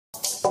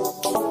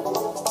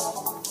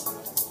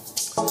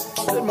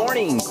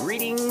morning,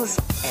 greetings,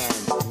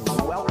 and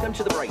welcome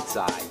to The Bright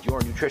Side,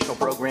 your nutritional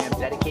program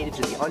dedicated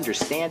to the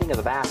understanding of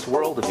the vast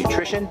world of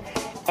nutrition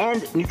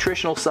and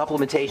nutritional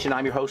supplementation.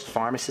 I'm your host,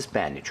 Pharmacist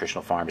Ben,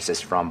 nutritional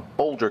pharmacist from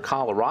Boulder,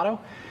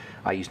 Colorado.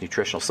 I use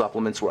nutritional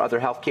supplements where other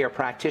healthcare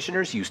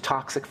practitioners use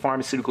toxic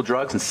pharmaceutical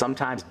drugs and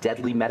sometimes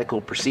deadly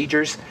medical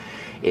procedures.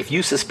 If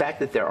you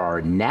suspect that there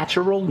are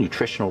natural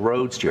nutritional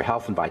roads to your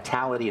health and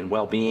vitality and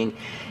well-being,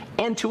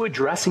 and to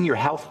addressing your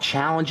health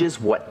challenges,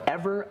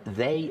 whatever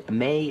they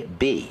may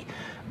be,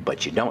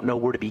 but you don't know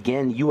where to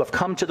begin, you have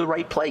come to the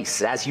right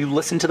place. As you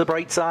listen to The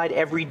Bright Side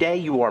every day,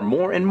 you are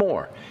more and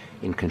more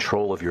in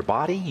control of your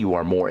body, you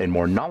are more and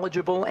more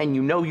knowledgeable, and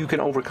you know you can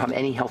overcome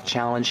any health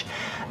challenge.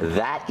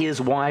 That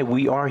is why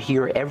we are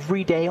here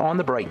every day on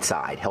The Bright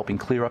Side, helping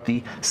clear up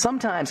the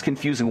sometimes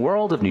confusing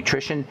world of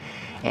nutrition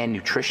and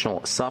nutritional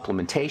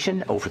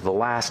supplementation. Over the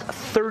last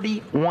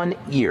 31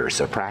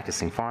 years of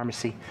practicing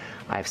pharmacy,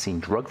 I've seen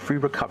drug-free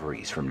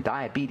recoveries from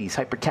diabetes,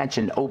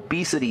 hypertension,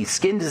 obesity,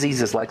 skin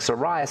diseases like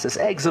psoriasis,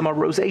 eczema,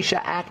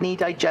 rosacea, acne,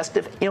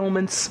 digestive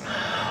ailments,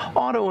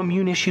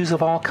 autoimmune issues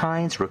of all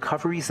kinds,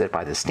 recoveries that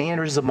by the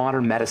standards of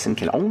modern medicine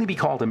can only be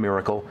called a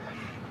miracle.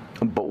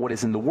 But what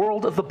is in the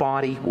world of the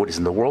body, what is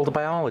in the world of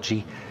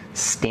biology,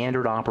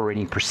 standard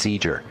operating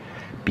procedure.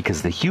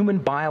 Because the human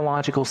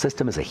biological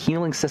system is a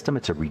healing system,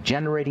 it's a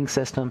regenerating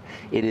system.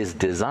 It is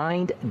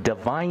designed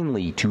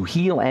divinely to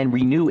heal and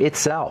renew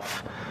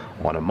itself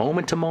on a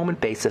moment-to-moment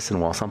basis.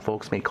 And while some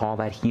folks may call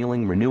that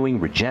healing,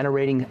 renewing,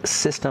 regenerating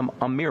system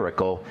a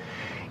miracle,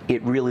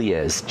 it really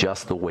is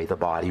just the way the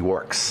body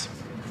works.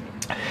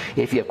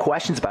 If you have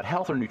questions about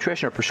health or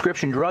nutrition or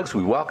prescription drugs,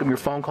 we welcome your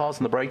phone calls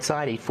on The Bright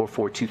Side.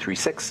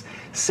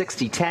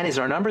 844-236-6010 is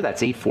our number.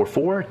 That's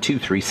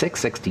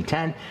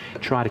 844-236-6010.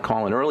 Try to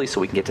call in early so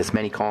we can get to as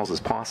many calls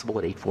as possible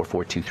at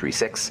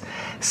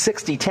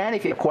 844-236-6010.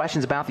 If you have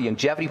questions about the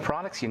longevity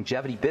products,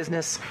 longevity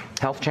business,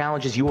 health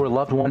challenges you or a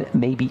loved one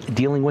may be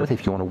dealing with,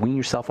 if you want to wean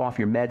yourself off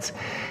your meds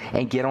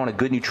and get on a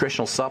good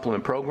nutritional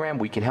supplement program,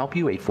 we can help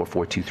you.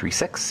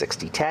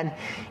 844-236-6010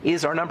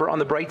 is our number on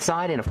The Bright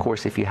Side. And of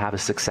course, if you have a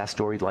success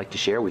story you'd like to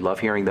share, we love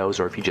hearing those,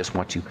 or if you just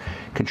want to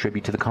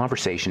contribute to the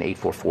conversation,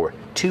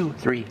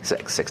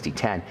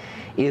 844-236-6010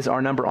 is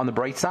our number on The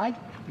Bright Side.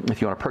 If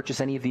you want to purchase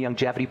any of the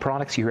longevity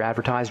products you hear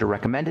advertised or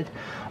recommended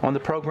on the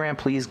program,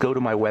 please go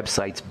to my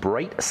websites,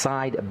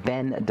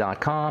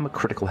 brightsideben.com,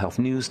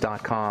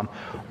 criticalhealthnews.com,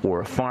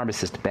 or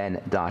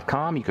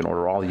pharmacistben.com. You can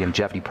order all the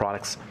longevity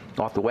products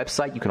off the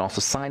website. You can also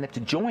sign up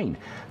to join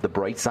the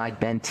Bright Side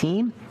Ben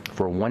team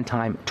for a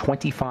one-time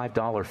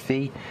 $25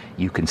 fee.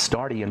 You can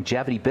start a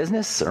longevity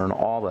business, earn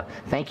all the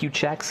thank you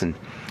checks and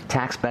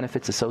tax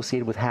benefits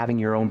associated with having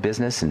your own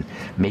business, and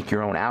make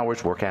your own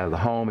hours, work out of the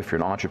home. If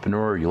you're an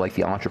entrepreneur or you like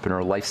the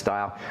entrepreneur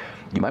lifestyle,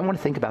 you might want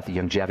to think about the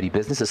longevity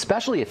business,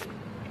 especially if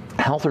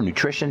health or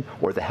nutrition,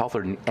 or the health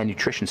and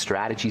nutrition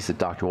strategies that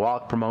Dr.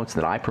 Wallach promotes,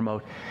 that I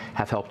promote,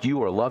 have helped you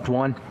or a loved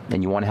one,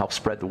 and you want to help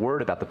spread the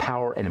word about the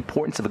power and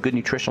importance of a good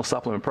nutritional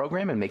supplement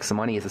program and make some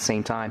money at the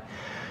same time.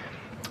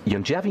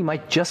 Longevity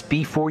might just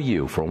be for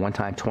you. For a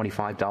one-time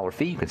 $25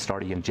 fee, you can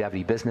start a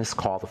longevity business.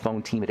 Call the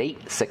phone team at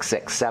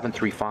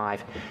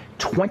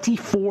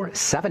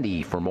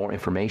 866-735-2470 for more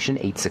information,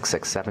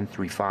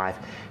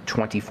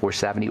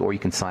 866-735-2470, or you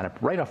can sign up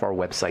right off our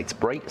websites,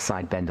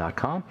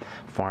 brightsideben.com,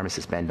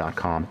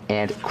 pharmacistben.com,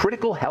 and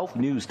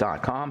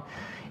criticalhealthnews.com.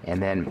 And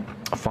then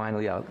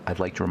finally, I'd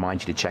like to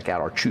remind you to check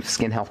out our Truth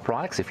Skin Health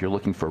products if you're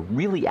looking for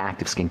really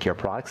active skincare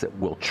products that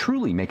will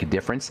truly make a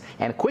difference,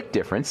 and a quick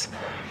difference,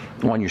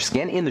 on your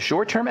skin in the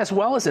short term as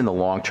well as in the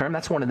long term.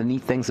 That's one of the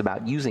neat things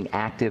about using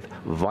active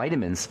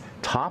vitamins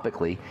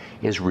topically,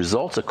 is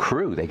results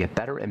accrue. They get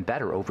better and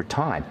better over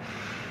time.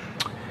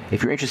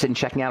 If you're interested in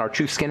checking out our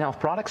Truth Skin Health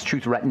products,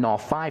 Truth Retinol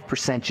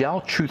 5%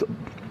 Gel, Truth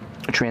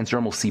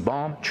Transdermal C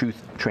Balm,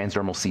 Truth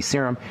Transdermal C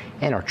Serum,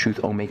 and our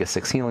Truth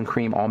Omega-6 Healing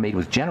Cream, all made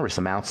with generous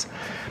amounts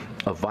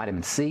of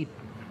vitamin C,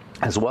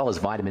 as well as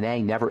vitamin A,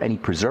 never any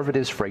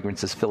preservatives,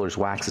 fragrances, fillers,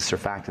 waxes,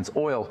 surfactants,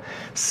 oil,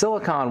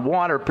 silicone,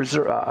 water,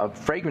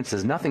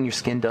 fragrances, nothing your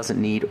skin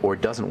doesn't need or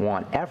doesn't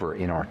want ever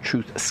in our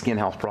Truth Skin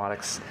Health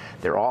products.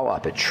 They're all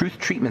up at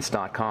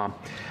truthtreatments.com,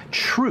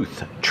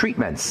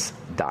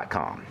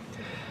 truthtreatments.com.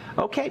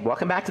 Okay,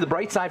 welcome back to The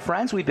Bright Side,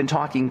 friends. We've been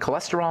talking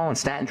cholesterol and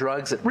statin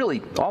drugs.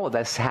 Really, all of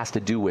this has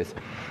to do with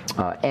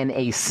NAC,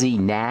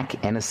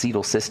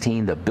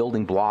 N-acetylcysteine, the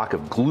building block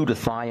of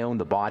glutathione,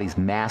 the body's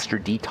master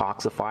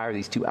detoxifier.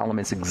 These two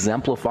elements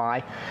exemplify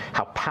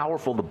how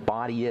powerful the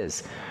body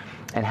is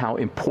and how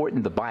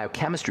important the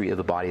biochemistry of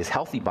the body, as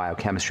healthy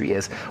biochemistry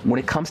is, when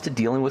it comes to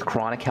dealing with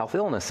chronic health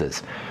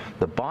illnesses.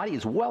 The body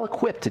is well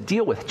equipped to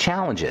deal with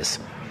challenges,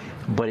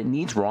 but it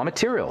needs raw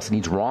materials. It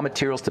needs raw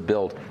materials to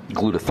build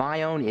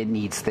glutathione. It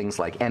needs things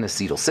like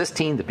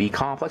N-acetylcysteine, the B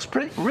complex,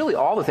 really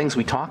all the things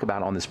we talk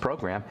about on this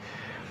program.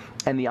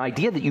 And the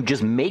idea that you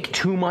just make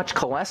too much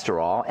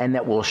cholesterol and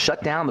that will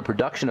shut down the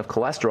production of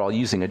cholesterol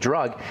using a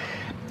drug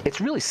it's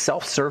really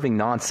self-serving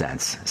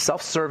nonsense.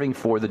 Self-serving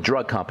for the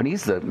drug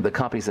companies, the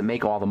companies that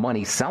make all the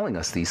money selling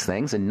us these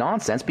things, and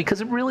nonsense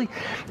because it really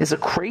is a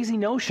crazy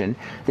notion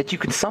that you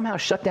can somehow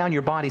shut down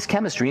your body's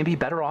chemistry and be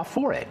better off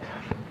for it.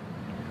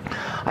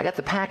 I got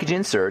the package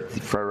insert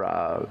for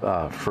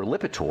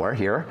Lipitor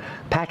here.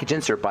 Package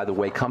insert, by the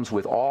way, comes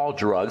with all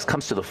drugs,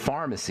 comes to the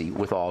pharmacy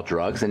with all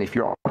drugs. And if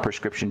you're on a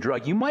prescription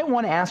drug, you might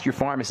want to ask your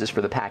pharmacist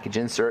for the package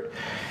insert.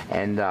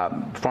 And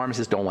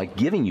pharmacists don't like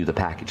giving you the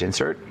package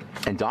insert.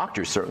 And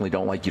doctors certainly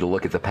don't like you to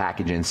look at the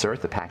package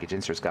insert. The package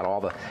insert's got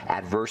all the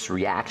adverse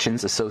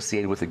reactions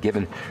associated with a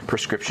given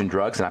prescription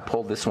drugs. And I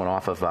pulled this one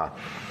off of...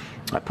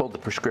 I pulled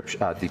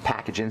the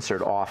package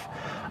insert off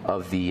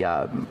the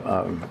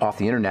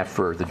internet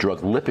for the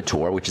drug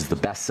Lipitor, which is the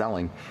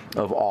best-selling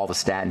of all the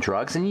statin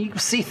drugs, and you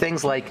see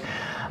things like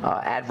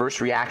adverse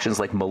reactions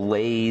like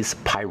malaise,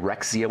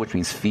 pyrexia, which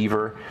means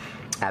fever,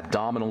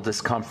 abdominal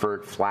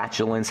discomfort,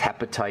 flatulence,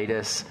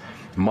 hepatitis,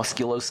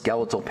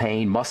 musculoskeletal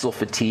pain, muscle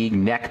fatigue,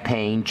 neck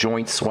pain,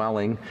 joint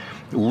swelling,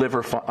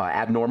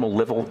 abnormal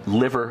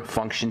liver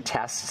function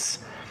tests.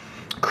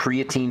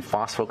 Creatine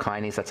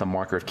phosphokinase, that's a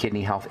marker of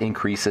kidney health,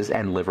 increases,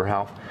 and liver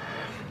health.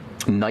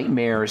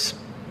 Nightmares,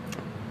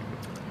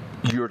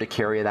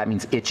 urticaria, that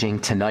means itching,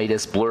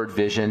 tinnitus, blurred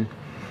vision,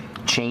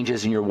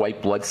 changes in your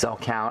white blood cell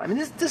count. I mean,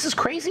 this is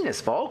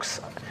craziness,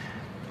 folks.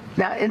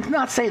 Now, it's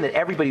not saying that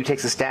everybody who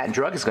takes a statin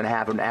drug is going to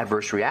have an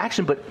adverse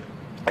reaction, but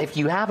if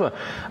you have a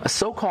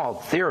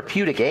so-called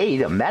therapeutic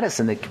aid, a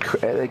medicine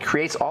that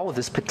creates all of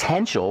this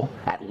potential,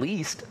 at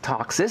least,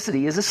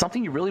 toxicity, is this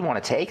something you really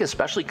want to take,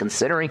 especially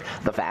considering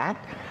the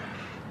fact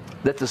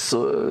that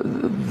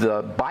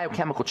the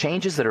biochemical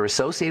changes that are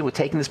associated with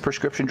taking this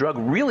prescription drug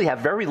really have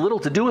very little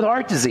to do with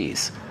heart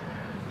disease?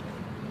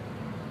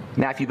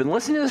 Now, if you've been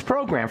listening to this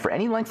program for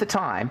any length of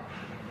time,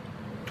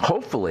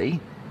 hopefully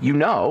you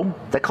know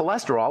that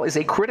cholesterol is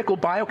a critical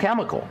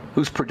biochemical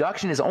whose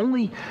production is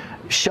only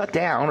shut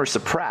down or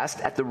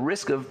suppressed at the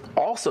risk of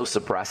also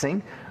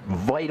suppressing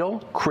vital,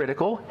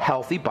 critical,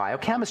 healthy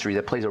biochemistry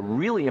that plays a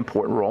really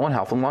important role in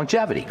health and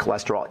longevity.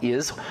 Cholesterol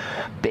is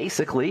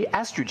basically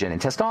estrogen and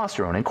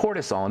testosterone and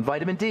cortisol and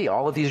vitamin D.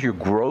 All of these are your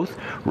growth,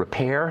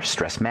 repair,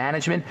 stress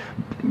management,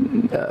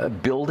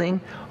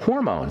 building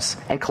hormones.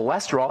 And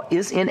cholesterol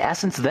is, in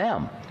essence,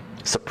 them.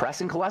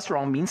 Suppressing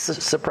cholesterol means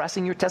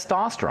suppressing your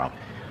testosterone.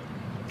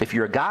 If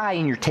you're a guy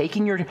and you're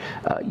taking a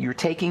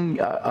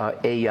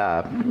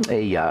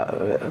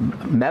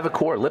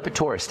Mevacor,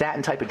 Lipitor, a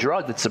statin type of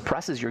drug that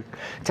suppresses your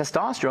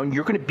testosterone,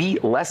 you're going to be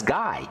less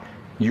guy.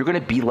 You're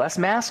going to be less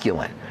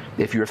masculine.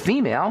 If you're a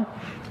female,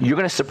 you're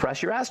going to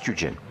suppress your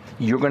estrogen.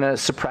 You're going to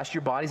suppress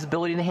your body's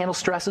ability to handle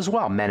stress as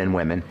well, men and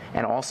women,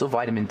 and also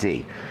vitamin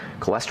D.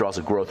 Cholesterol is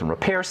a growth and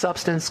repair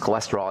substance.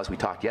 Cholesterol, as we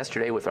talked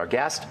yesterday with our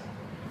guest,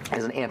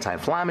 is an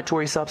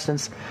anti-inflammatory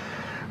substance.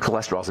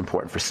 Cholesterol is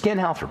important for skin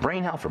health, for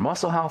brain health, for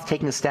muscle health.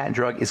 Taking a statin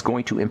drug is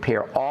going to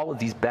impair all of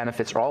these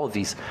benefits, or all of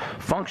these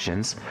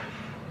functions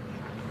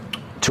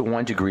to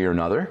one degree or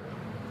another.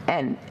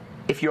 And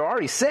if you're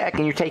already sick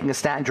and you're taking a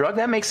statin drug,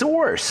 that makes it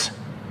worse.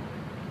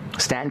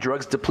 Statin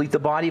drugs deplete the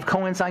body of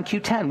coenzyme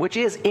Q10, which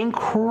is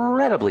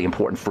incredibly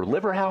important for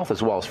liver health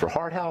as well as for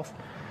heart health.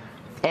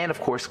 And of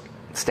course,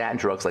 statin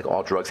drugs, like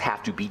all drugs,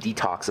 have to be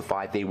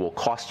detoxified. They will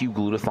cost you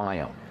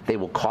glutathione. They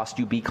will cost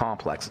you B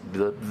complex,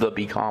 the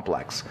B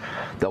complex.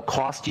 They'll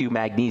cost you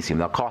magnesium.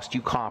 They'll cost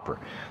you copper.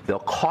 They'll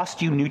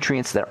cost you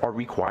nutrients that are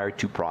required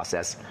to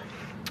process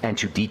and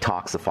to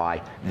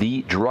detoxify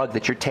the drug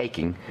that you're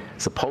taking,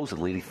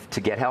 supposedly to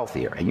get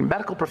healthier. And your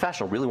medical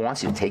professional really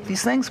wants you to take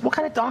these things? What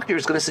kind of doctor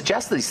is going to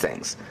suggest these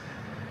things?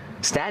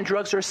 Statin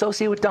drugs are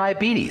associated with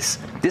diabetes.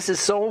 This is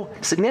so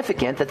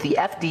significant that the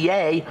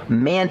FDA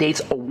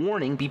mandates a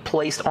warning be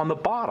placed on the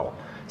bottle.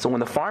 So when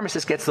the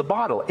pharmacist gets the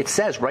bottle, it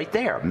says right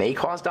there, may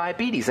cause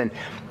diabetes. And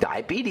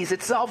diabetes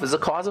itself is a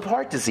cause of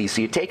heart disease.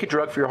 So you take a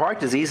drug for your heart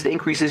disease, it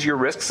increases your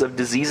risks of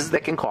diseases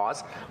that can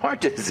cause heart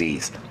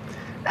disease.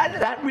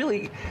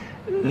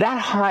 That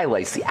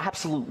highlights the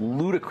absolute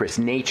ludicrous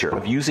nature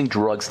of using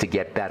drugs to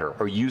get better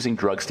or using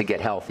drugs to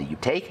get healthy. You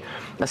take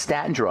a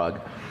statin drug,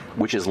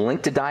 which is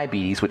linked to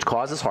diabetes, which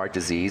causes heart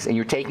disease, and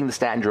you're taking the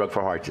statin drug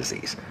for heart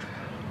disease.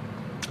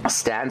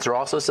 Statins are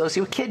also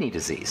associated with kidney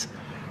disease.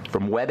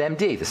 From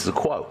WebMD, this is a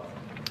quote.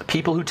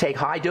 People who take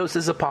high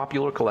doses of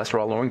popular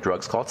cholesterol-lowering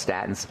drugs called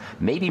statins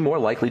may be more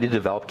likely to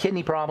develop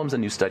kidney problems, a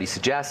new study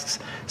suggests.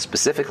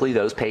 Specifically,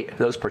 those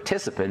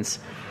participants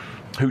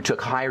who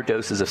took higher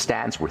doses of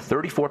statins were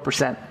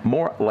 34%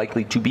 more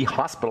likely to be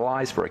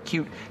hospitalized for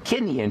acute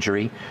kidney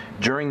injury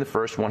during the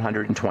first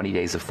 120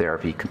 days of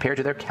therapy compared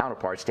to their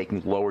counterparts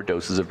taking lower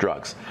doses of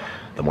drugs.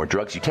 The more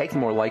drugs you take, the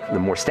more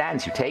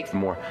statins you take, the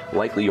more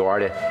likely you are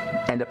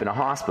to end up in a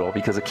hospital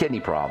because of kidney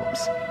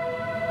problems.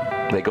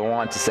 They go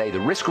on to say the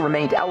risk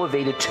remained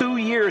elevated 2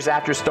 years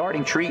after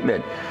starting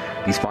treatment.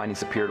 These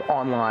findings appeared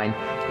online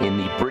in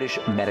the British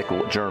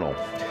Medical Journal.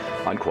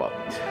 Unquote.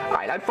 All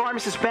right, I'm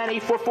Pharmacist Ben.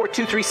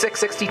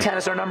 844-236-6010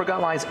 is our number.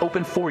 Got lines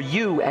open for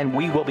you, and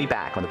we will be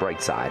back on the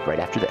bright side right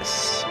after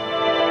this.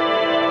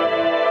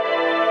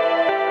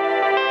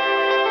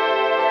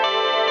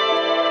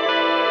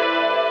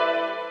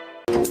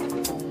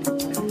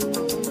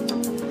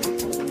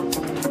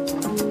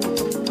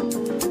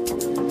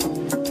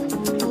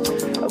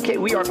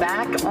 we are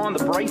back on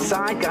the bright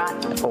side.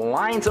 Got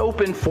lines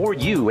open for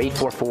you.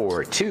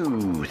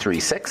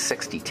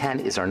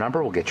 844-236-6010 is our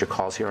number. We'll get your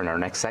calls here in our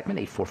next segment.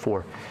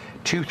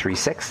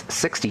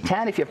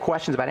 844-236-6010. If you have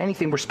questions about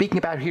anything we're speaking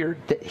about here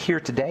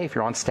today, if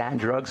you're on statin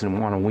drugs and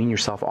want to wean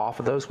yourself off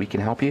of those, we can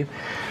help you.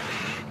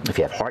 If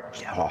you have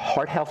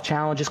heart health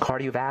challenges,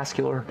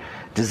 cardiovascular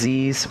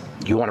disease,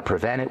 you want to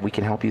prevent it, we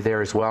can help you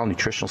there as well.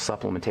 Nutritional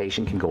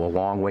supplementation can go a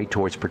long way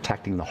towards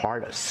protecting the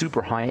heart, a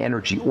super high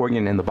energy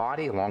organ in the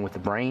body, along with the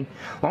brain.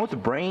 Along with the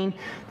brain,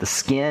 the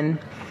skin,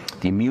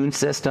 the immune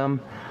system,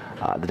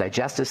 the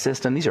digestive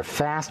system. These are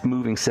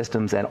fast-moving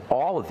systems, and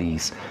all of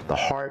these, the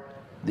heart,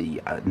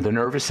 the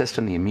nervous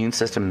system, the immune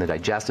system, the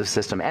digestive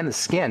system, and the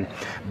skin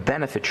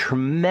benefit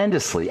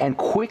tremendously and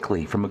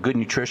quickly from a good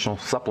nutritional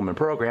supplement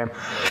program.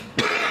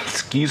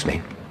 Excuse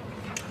me.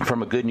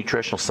 From a good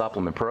nutritional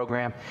supplement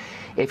program.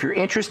 If you're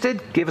interested,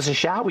 give us a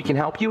shout. We can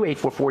help you.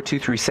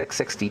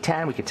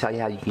 844-236-6010. We can tell you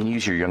how you can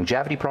use your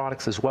longevity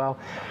products as well.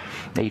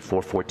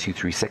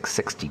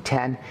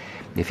 844-236-6010.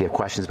 If you have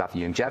questions about the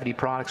longevity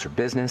products or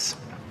business,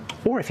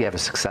 or if you have a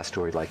success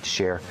story you'd like to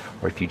share,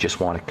 or if you just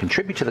want to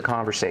contribute to the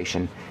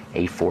conversation,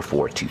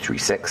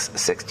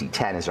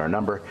 844-236-6010 is our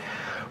number.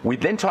 We've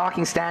been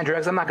talking statin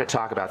drugs. I'm not going to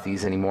talk about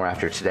these anymore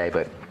after today,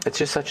 but it's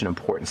just such an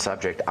important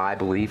subject, I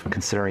believe,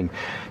 considering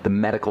the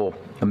medical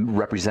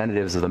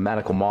representatives of the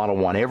medical model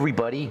want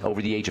everybody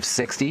over the age of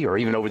 60 or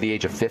even over the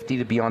age of 50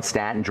 to be on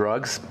statin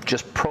drugs,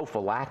 just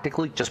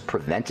prophylactically, just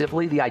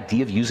preventively. The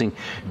idea of using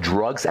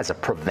drugs as a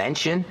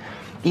prevention,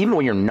 even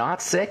when you're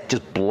not sick,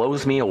 just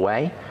blows me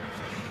away.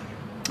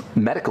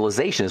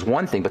 Medicalization is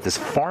one thing, but this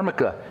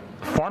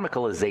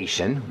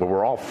pharmacalization, where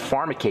we're all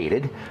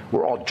pharmacated,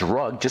 we're all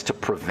drugged just to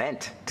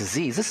prevent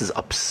disease. This is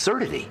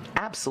absurdity,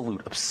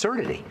 absolute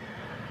absurdity.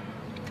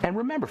 And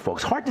remember,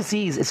 folks, heart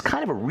disease is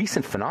kind of a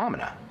recent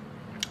phenomena.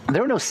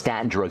 There were no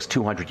statin drugs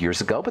 200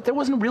 years ago, but there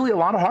wasn't really a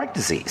lot of heart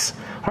disease.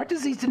 Heart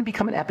disease didn't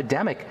become an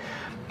epidemic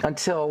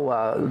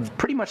until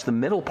pretty much the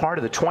middle part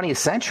of the 20th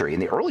century. In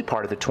the early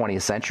part of the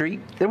 20th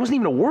century, there wasn't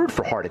even a word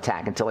for heart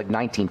attack until like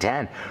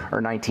 1910 or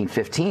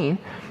 1915.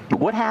 But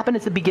what happened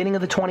at the beginning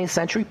of the 20th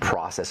century?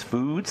 Processed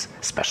foods,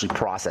 especially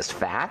processed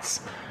fats,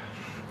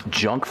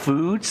 junk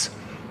foods,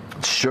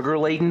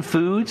 sugar-laden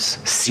foods,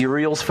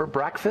 cereals for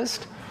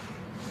breakfast,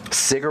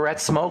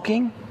 cigarette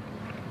smoking.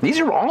 These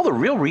are all the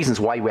real reasons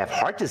why you have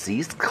heart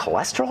disease.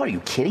 Cholesterol, are you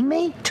kidding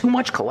me? Too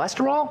much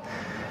cholesterol?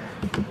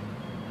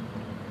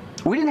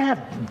 We didn't have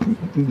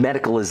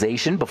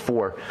medicalization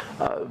before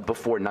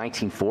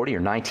 1940 or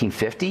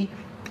 1950,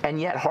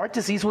 and yet heart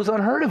disease was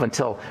unheard of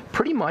until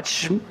pretty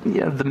much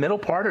the middle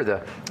part or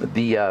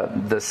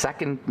the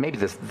second, maybe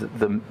the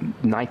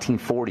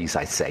 1940s,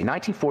 I'd say.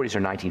 1940s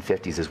or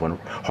 1950s is when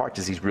heart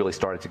disease really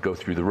started to go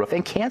through the roof,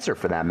 and cancer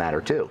for that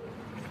matter too.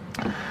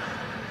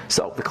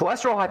 So the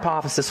cholesterol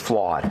hypothesis,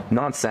 flawed,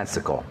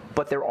 nonsensical,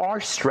 but there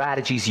are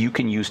strategies you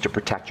can use to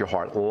protect your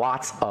heart,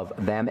 lots of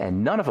them,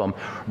 and none of them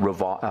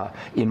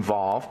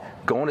involve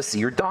going to see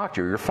your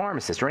doctor, or your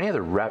pharmacist, or any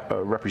other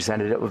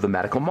representative of the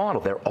medical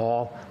model. They're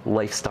all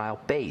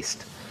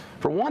lifestyle-based.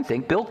 For one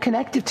thing, build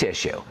connective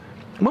tissue.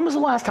 When was the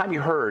last time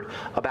you heard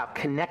about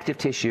connective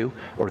tissue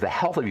or the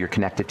health of your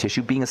connective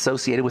tissue being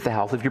associated with the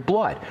health of your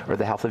blood or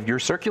the health of your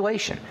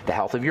circulation, the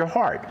health of your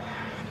heart?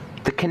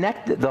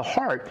 The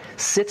heart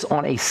sits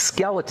on a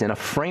skeleton, a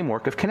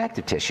framework of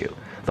connective tissue.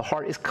 The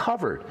heart is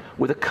covered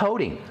with a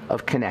coating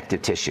of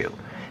connective tissue.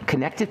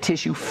 Connective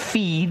tissue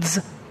feeds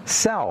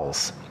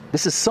cells.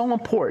 This is so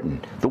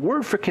important. The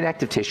word for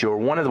connective tissue, or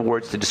one of the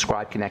words to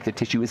describe connective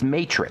tissue, is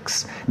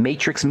matrix.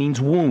 Matrix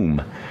means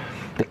womb.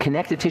 The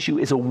connective tissue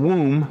is a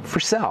womb for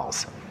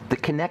cells. The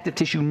connective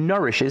tissue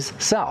nourishes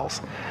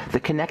cells. The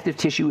connective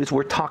tissue is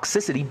where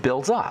toxicity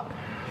builds up.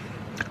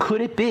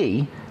 Could it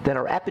be that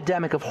our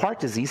epidemic of heart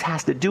disease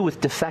has to do with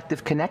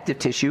defective connective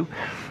tissue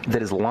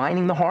that is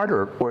lining the heart,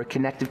 or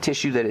connective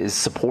tissue that is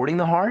supporting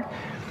the heart?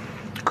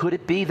 Could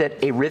it be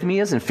that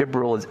arrhythmias and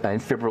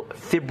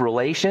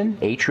fibrillation,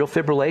 atrial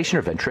fibrillation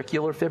or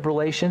ventricular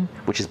fibrillation,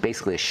 which is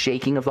basically a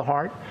shaking of the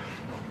heart,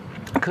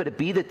 could it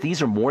be that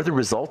these are more the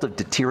result of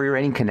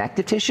deteriorating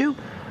connective tissue?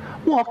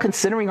 Well,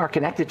 considering our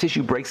connective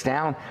tissue breaks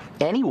down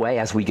anyway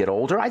as we get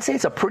older, I'd say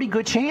it's a pretty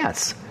good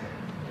chance.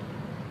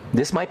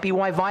 This might be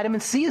why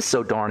vitamin C is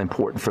so darn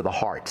important for the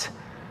heart.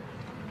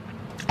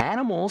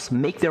 Animals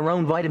make their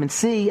own vitamin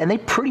C, and they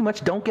pretty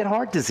much don't get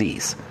heart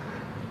disease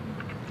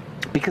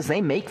because they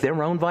make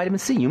their own vitamin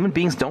C. Human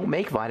beings don't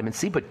make vitamin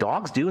C, but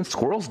dogs do, and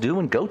squirrels do,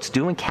 and goats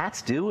do, and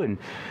cats do, and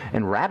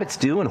rabbits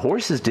do, and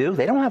horses do.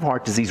 They don't have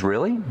heart disease,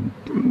 really.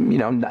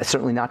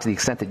 Certainly not to the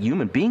extent that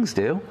human beings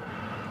do.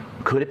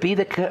 Could it be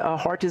that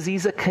heart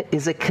disease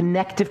is a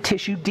connective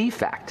tissue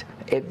defect?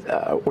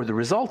 Or the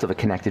result of a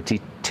connective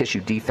tissue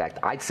defect?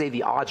 I'd say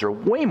the odds are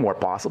way more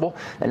possible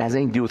than it has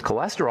anything to do with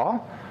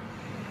cholesterol.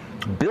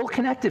 Build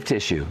connective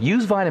tissue.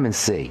 Use vitamin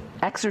C.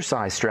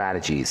 Exercise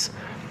strategies.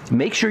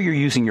 Make sure you're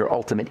using your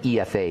ultimate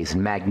EFAs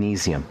and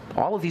magnesium.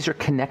 All of these are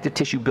connective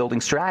tissue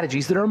building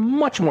strategies that are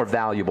much more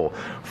valuable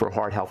for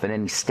heart health than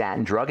any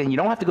statin drug, and you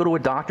don't have to go to a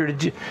doctor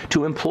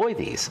to employ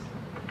these.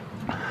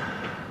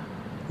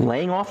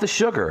 Laying off the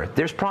sugar.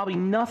 There's probably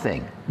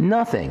nothing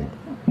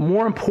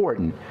more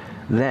important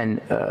than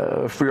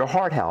for your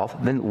heart health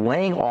than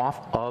laying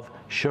off of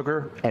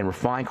sugar and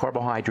refined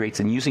carbohydrates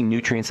and using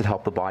nutrients that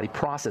help the body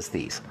process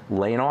these.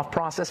 Laying off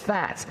processed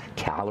fats,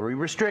 calorie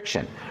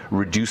restriction,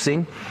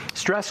 reducing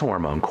stress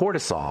hormone,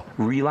 cortisol,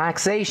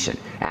 relaxation,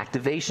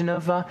 activation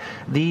of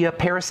the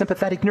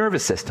parasympathetic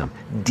nervous system,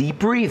 deep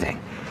breathing.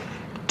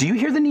 Do you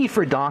hear the need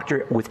for a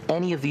doctor with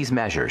any of these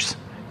measures?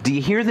 Do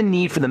you hear the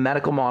need for the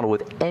medical model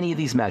with any of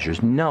these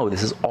measures? No,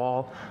 this is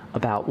all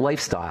about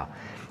lifestyle.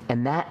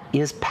 And that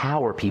is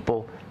power,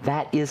 people.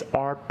 That is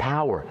our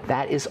power.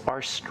 That is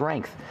our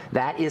strength.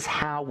 That is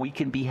how we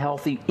can be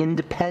healthy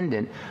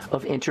independent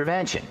of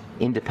intervention,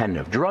 independent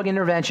of drug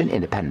intervention,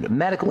 independent of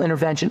medical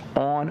intervention,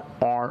 on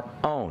our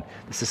own.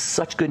 This is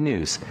such good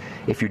news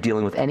if you're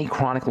dealing with any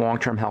chronic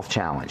long-term health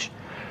challenge.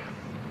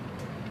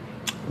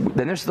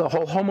 Then there's the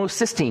whole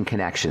homocysteine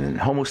connection.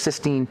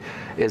 Homocysteine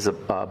is a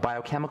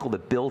biochemical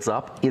that builds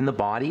up in the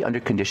body under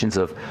conditions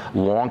of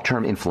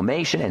long-term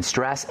inflammation and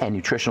stress and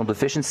nutritional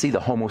deficiency. The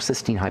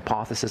homocysteine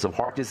hypothesis of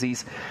heart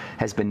disease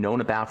has been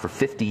known about for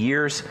 50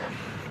 years,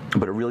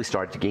 but it really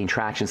started to gain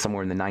traction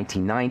somewhere in the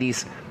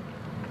 1990s.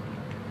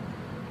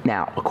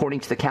 Now,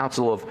 according to the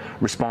Council of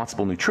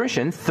Responsible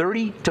Nutrition,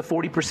 30 to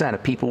 40%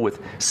 of people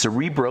with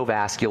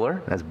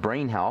cerebrovascular, that's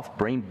brain health,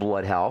 brain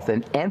blood health,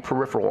 and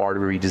peripheral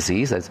artery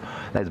disease, that's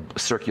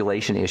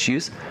circulation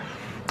issues,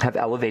 have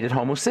elevated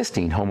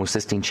homocysteine.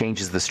 Homocysteine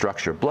changes the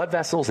structure of blood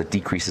vessels. It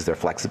decreases their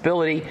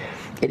flexibility.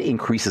 It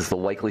increases the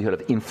likelihood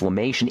of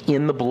inflammation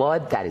in the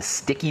blood. That is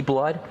sticky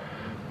blood.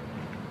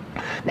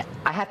 Now,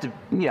 I have to,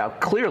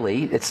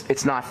 clearly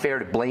it's not fair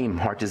to blame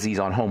heart disease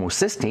on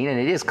homocysteine, and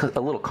it is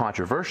a little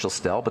controversial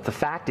still, but the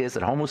fact is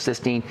that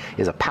homocysteine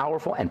is a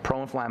powerful and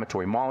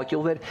pro-inflammatory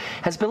molecule that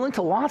has been linked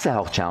to lots of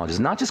health challenges,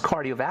 not just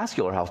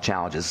cardiovascular health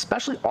challenges,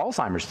 especially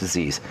Alzheimer's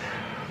disease,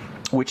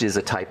 which is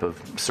a type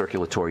of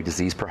circulatory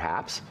disease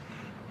perhaps.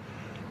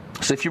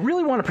 So if you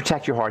really want to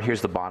protect your heart,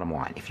 here's the bottom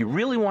line. If you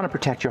really want to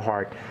protect your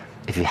heart,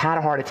 if you had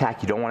a heart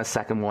attack, you don't want a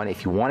second one.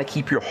 If you want to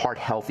keep your heart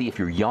healthy, if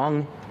you're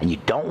young and you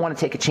don't want to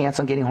take a chance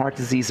on getting heart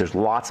disease, there's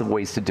lots of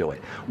ways to do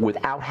it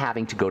without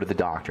having to go to the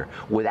doctor,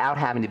 without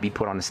having to be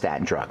put on a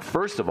statin drug.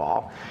 First of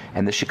all,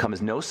 and this should come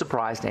as no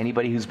surprise to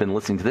anybody who's been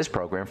listening to this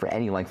program for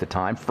any length of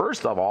time,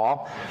 first of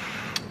all,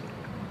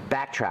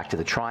 backtrack to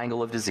the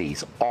triangle of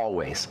disease,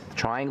 always. The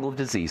triangle of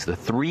disease, the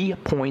 3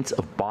 points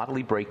of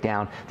bodily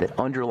breakdown that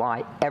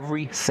underlie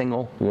every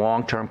single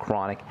long-term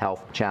chronic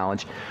health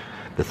challenge.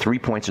 The 3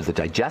 points are the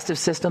digestive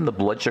system, the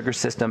blood sugar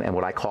system, and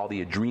what I call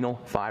the adrenal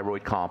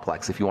thyroid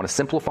complex. If you want to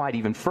simplify it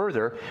even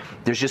further,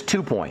 there's just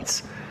 2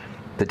 points,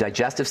 the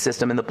digestive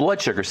system and the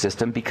blood sugar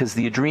system, because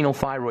the adrenal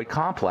thyroid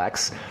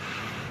complex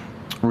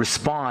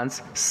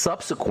responds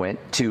subsequent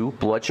to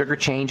blood sugar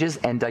changes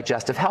and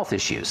digestive health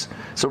issues.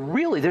 So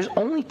really, there's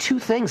only 2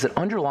 things that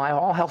underlie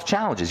all health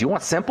challenges. You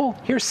want simple?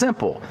 Here's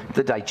simple.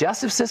 The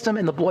digestive system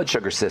and the blood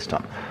sugar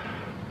system.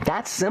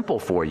 That's simple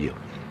for you.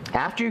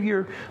 After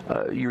your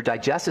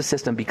digestive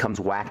system becomes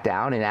whacked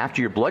out and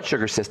after your blood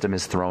sugar system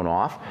is thrown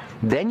off,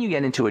 then you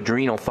get into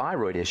adrenal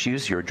thyroid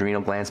issues, your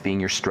adrenal glands being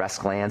your stress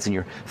glands and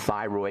your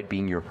thyroid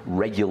being your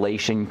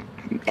regulation,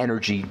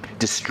 energy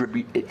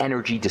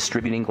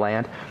distributing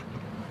gland.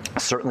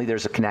 Certainly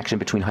there's a connection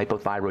between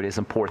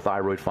hypothyroidism, poor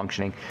thyroid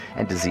functioning,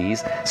 and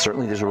disease.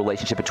 Certainly there's a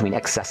relationship between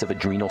excessive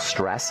adrenal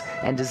stress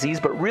and disease.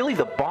 But really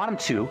the bottom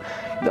two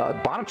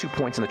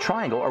points in the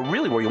triangle are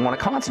really where you want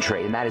to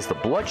concentrate, and that is the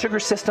blood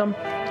sugar system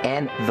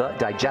and the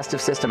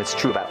digestive system. It's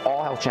true about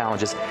all health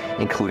challenges,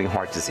 including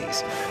heart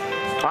disease.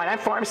 All right, I'm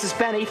Pharmacist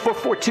Ben.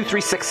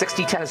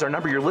 844-236-6010 is our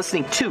number. You're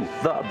listening to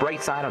The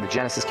Bright Side on the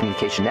Genesis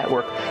Communication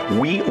Network.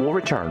 We will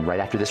return right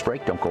after this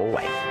break. Don't go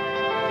away.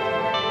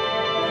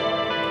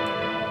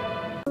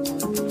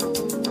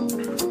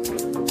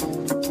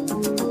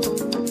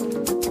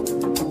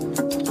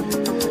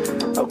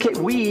 Okay,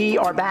 we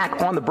are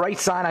back on The Bright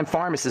Side. I'm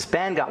Pharmacist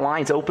Ben. Got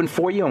lines open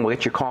for you, and we'll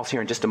get your calls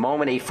here in just a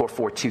moment.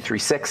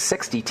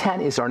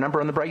 844-236-6010 is our number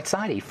on The Bright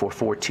Side.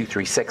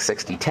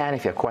 844-236-6010.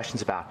 If you have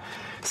questions about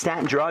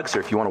statin drugs, or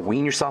if you want to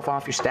wean yourself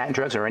off your statin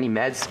drugs or any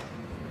meds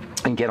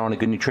and get on a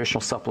good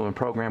nutritional supplement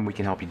program, we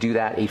can help you do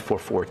that.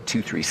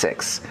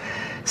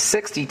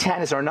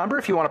 844-236-6010 is our number.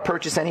 If you want to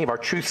purchase any of our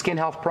Truth Skin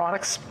Health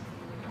products,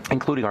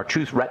 including our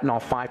Truth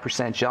Retinol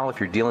 5% gel, if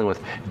you're dealing with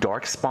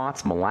dark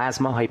spots,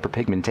 melasma,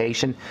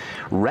 hyperpigmentation,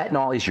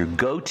 retinol is your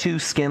go-to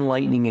skin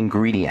lightening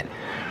ingredient.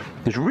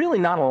 There's really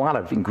not a lot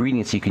of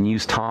ingredients you can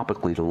use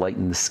topically to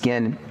lighten the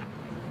skin.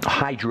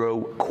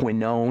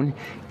 Hydroquinone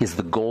is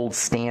the gold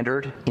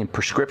standard in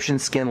prescription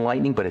skin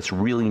lightening, but it's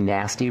really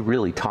nasty,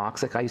 really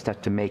toxic. I used to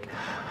have to make,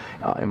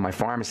 in my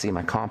pharmacy,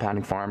 my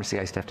compounding pharmacy,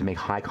 I used to have to make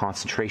high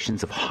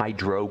concentrations of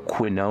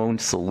hydroquinone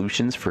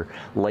solutions for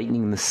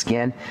lightening the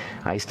skin.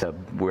 I used to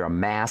wear a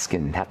mask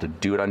and have to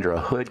do it under a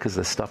hood because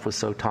the stuff was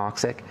so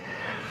toxic.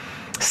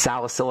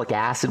 Salicylic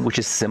acid, which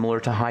is similar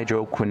to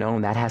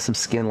hydroquinone, that has some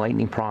skin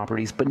lightening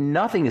properties, but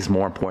nothing is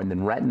more important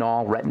than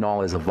retinol.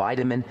 Retinol is a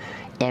vitamin,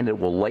 and it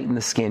will lighten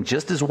the skin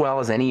just as well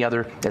as any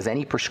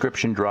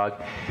prescription drug.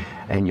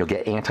 And you'll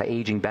get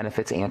anti-aging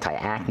benefits,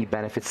 anti-acne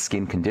benefits,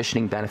 skin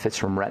conditioning benefits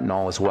from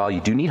retinol as well. You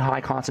do need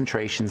high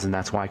concentrations, and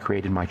that's why I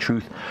created my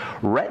Truth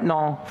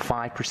Retinol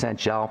 5%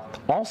 gel,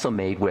 also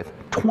made with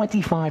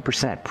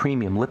 25%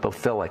 premium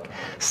lipophilic,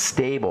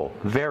 stable,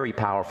 very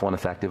powerful and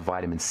effective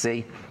vitamin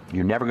C.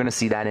 You're never going to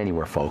see that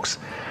anywhere, folks.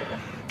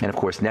 And of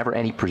course, never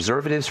any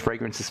preservatives,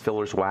 fragrances,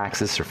 fillers,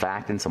 waxes,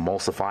 surfactants,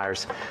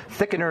 emulsifiers,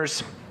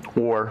 thickeners,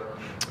 or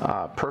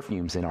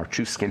perfumes in our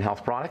Truth Skin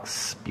Health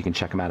products. You can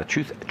check them out at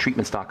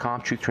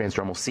truthtreatments.com, Truth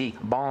Transdermal C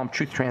Balm,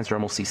 Truth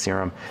Transdermal C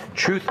Serum,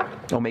 Truth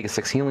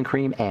Omega-6 Healing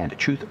Cream, and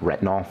Truth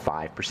Retinol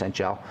 5%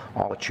 Gel,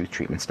 all at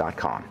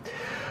truthtreatments.com.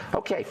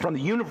 Okay, from the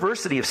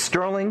University of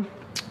Stirling,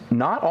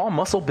 not all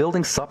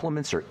muscle-building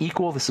supplements are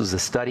equal. This was a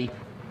study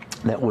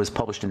that was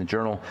published in the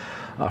journal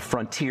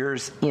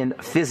Frontiers in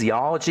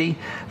Physiology.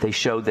 They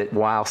showed that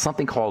while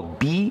something called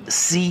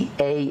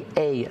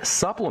BCAA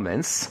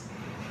supplements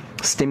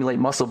stimulate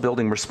muscle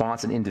building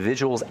response in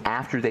individuals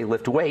after they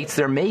lift weights,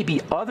 there may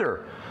be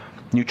other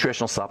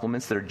nutritional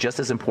supplements that are just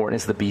as important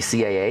as the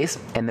BCAAs,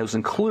 and those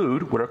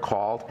include what are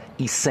called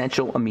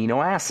essential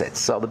amino acids.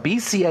 So the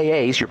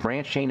BCAAs, your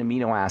branched chain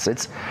amino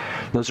acids,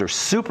 those are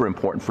super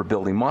important for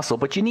building muscle,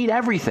 but you need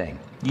everything.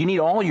 You need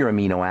all your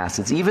amino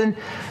acids, even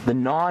the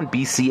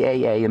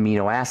non-BCAA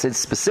amino acids,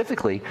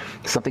 specifically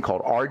something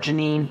called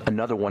arginine,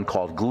 another one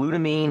called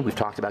glutamine. We've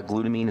talked about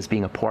glutamine as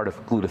being a part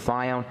of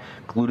glutathione.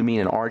 Glutamine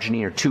and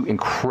arginine are two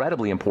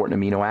incredibly important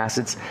amino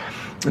acids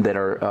that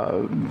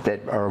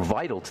are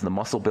vital to the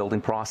muscle building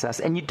process.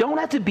 And you don't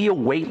have to be a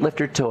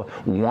weightlifter to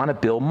want to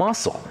build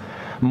muscle.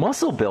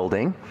 Muscle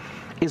building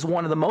is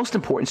one of the most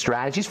important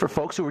strategies for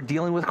folks who are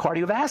dealing with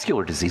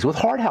cardiovascular disease, with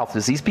heart health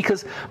disease,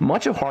 because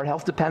much of heart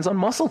health depends on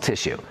muscle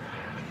tissue.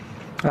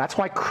 That's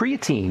why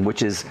creatine,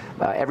 which is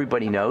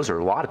everybody knows, or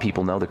a lot of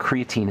people know, that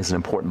creatine is an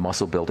important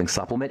muscle building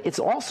supplement. It's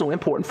also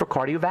important for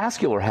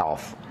cardiovascular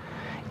health.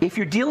 If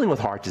you're dealing with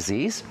heart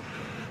disease,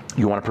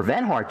 you want to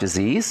prevent heart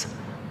disease,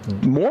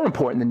 more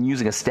important than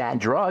using a statin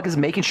drug is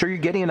making sure you're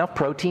getting enough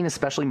protein,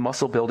 especially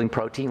muscle building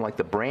protein like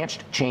the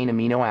branched chain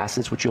amino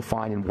acids, which you'll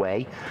find in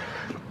whey,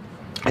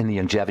 and the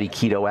Longevity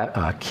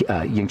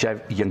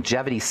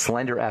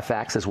Slender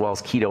FX, as well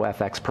as Keto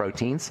FX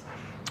proteins.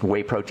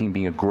 Whey protein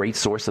being a great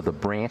source of the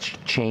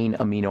branched chain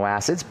amino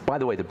acids. By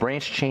the way, the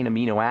branched chain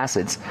amino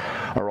acids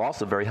are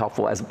also very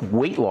helpful as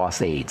weight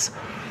loss aids,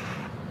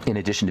 in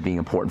addition to being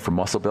important for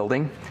muscle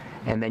building.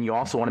 And then you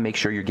also want to make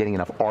sure you're getting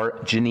enough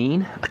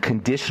arginine, a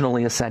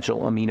conditionally essential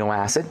amino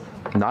acid,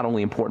 not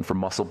only important for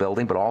muscle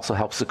building, but also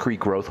helps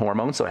secrete growth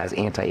hormones, so it has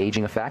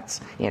anti-aging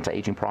effects,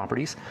 anti-aging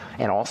properties,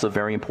 and also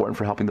very important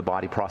for helping the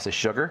body process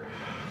sugar.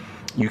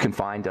 You can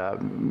find,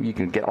 you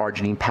can get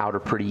arginine powder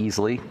pretty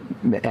easily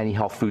at any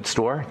health food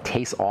store. It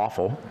tastes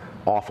awful.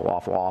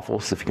 Awful.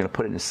 So if you're going to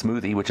put it in a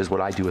smoothie, which is what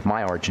I do with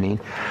my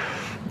arginine,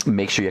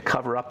 make sure you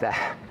cover up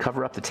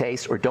the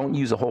taste, or don't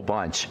use a whole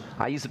bunch.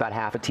 I use about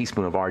half a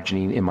teaspoon of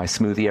arginine in my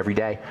smoothie every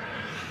day.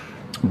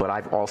 But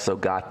I've also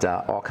got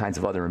all kinds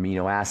of other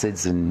amino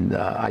acids, and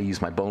I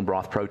use my bone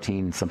broth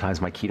protein, sometimes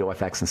my Keto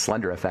FX and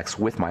Slender FX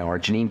with my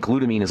arginine.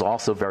 Glutamine is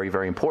also very,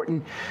 very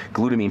important.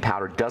 Glutamine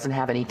powder doesn't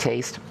have any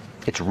taste.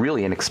 It's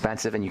really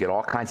inexpensive, and you get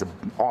all kinds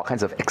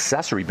of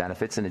accessory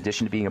benefits in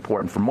addition to being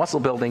important for muscle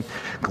building.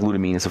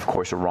 Glutamine is, of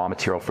course, a raw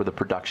material for the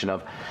production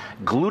of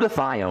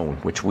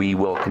glutathione, which we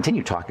will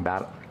continue talking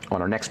about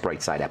on our next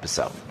Bright Side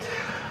episode.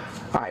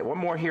 All right, one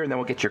more here, and then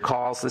we'll get your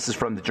calls. This is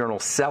from the journal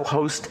Cell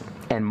Host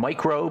and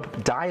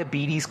Microbe.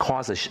 Diabetes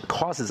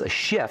causes a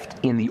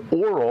shift in the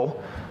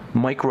oral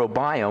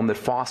microbiome that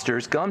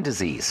fosters gum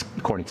disease.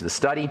 According to the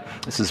study,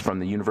 this is from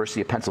the University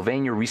of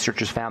Pennsylvania,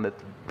 researchers found that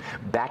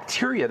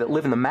bacteria that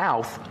live in the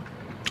mouth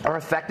are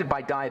affected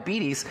by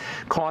diabetes,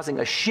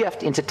 causing a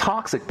shift into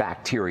toxic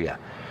bacteria.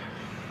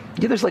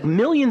 Yeah, there's like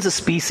millions of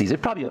species.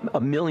 There's probably a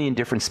million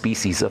different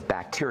species of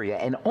bacteria,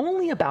 and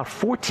only about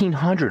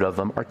 1,400 of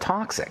them are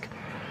toxic.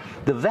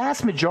 The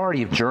vast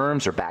majority of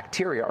germs or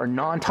bacteria are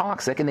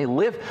non-toxic, and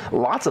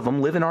lots of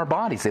them live in our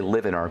bodies.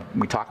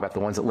 We talk about the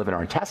ones that live in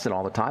our intestine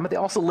all the time, but they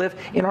also live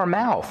in our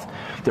mouth.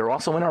 They're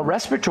also in our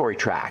respiratory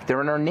tract.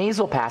 They're in our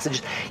nasal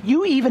passages.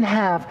 You even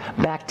have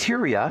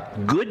bacteria,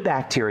 good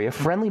bacteria,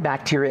 friendly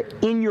bacteria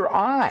in your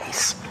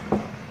eyes.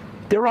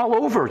 They're all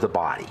over the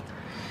body.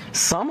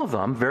 Some of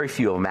them, very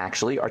few of them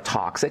actually, are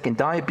toxic, and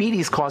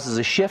diabetes causes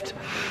a shift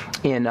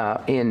in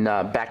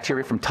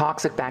bacteria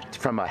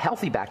from a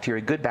healthy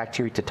bacteria, good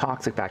bacteria, to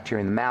toxic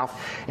bacteria in the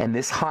mouth, and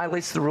this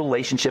highlights the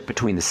relationship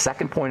between the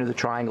second point of the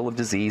triangle of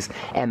disease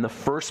and the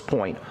first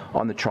point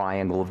on the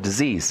triangle of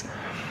disease.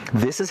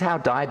 This is how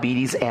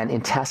diabetes and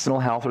intestinal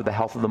health, or the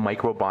health of the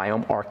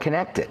microbiome, are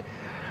connected.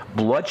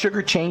 Blood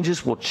sugar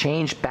changes will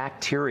change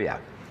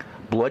bacteria.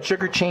 Blood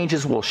sugar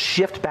changes will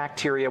shift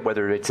bacteria,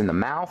 whether it's in the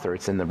mouth or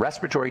it's in the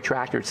respiratory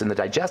tract or it's in the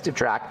digestive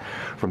tract,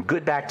 from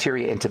good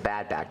bacteria into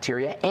bad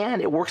bacteria,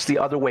 and it works the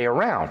other way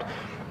around.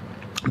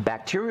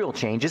 Bacterial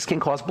changes can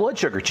cause blood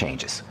sugar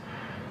changes.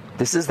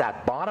 This is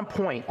that bottom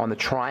point on the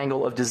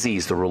triangle of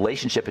disease, the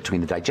relationship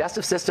between the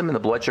digestive system and the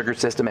blood sugar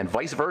system, and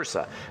vice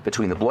versa,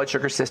 between the blood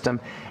sugar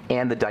system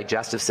and the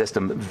digestive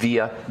system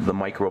via the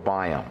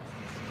microbiome.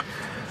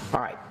 All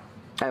right.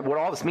 And what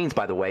all this means,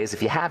 by the way, is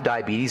if you have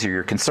diabetes, or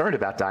you're concerned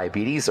about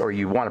diabetes, or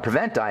you want to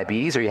prevent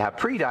diabetes, or you have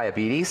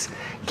pre-diabetes,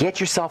 get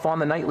yourself on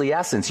the nightly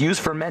essence. Use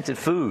fermented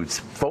foods.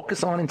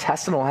 Focus on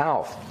intestinal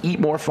health. Eat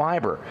more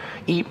fiber.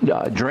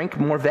 Drink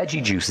more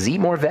veggie juices.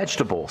 Eat more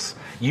vegetables.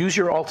 Use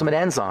your ultimate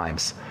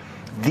enzymes.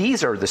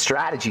 These are the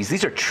strategies.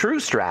 These are true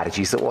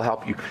strategies that will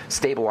help you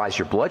stabilize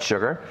your blood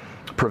sugar,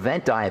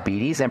 prevent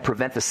diabetes, and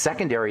prevent the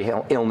secondary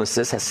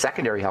illnesses,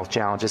 secondary health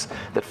challenges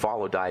that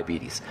follow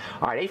diabetes.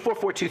 All right,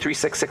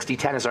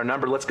 844-236-6010 is our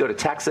number. Let's go to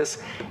Texas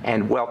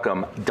and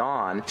welcome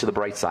Don to the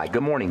bright side.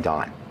 Good morning,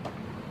 Don.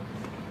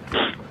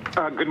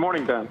 Good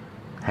morning, Ben.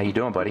 How you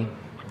doing, buddy?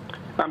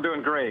 I'm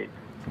doing great.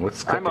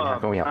 What's cooking? How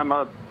can we help? I'm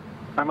a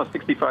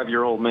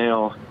 65-year-old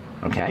male.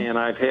 Okay. And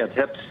I've had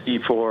Hep C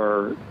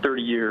for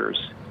 30 years.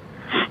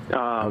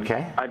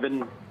 Okay. I've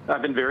been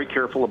very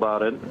careful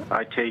about it.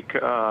 I take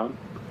NAC,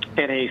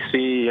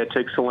 I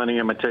take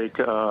selenium, I take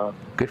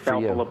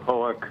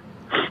alpha-lipoic.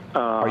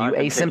 Are you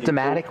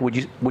asymptomatic? Would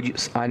you?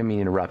 I didn't mean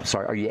to interrupt.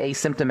 Sorry. Are you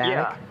asymptomatic?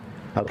 Yeah.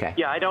 Okay.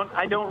 Yeah, I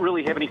don't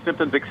really have any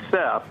symptoms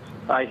except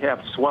I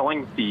have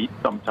swelling feet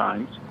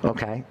sometimes.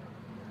 Okay.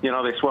 You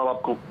know, they swell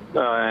up,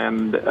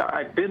 and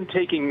I've been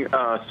taking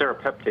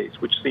serapeptase,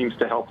 which seems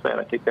to help that.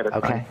 I take that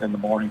at night in the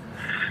morning.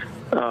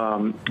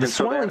 The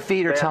swelling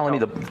feet are telling me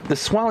the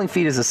swelling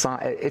feet is a sign.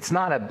 It's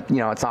not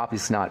it's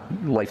obviously not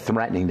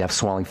life-threatening to have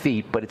swelling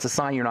feet, but it's a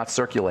sign you're not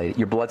circulating.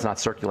 Your blood's not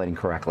circulating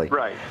correctly.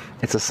 Right.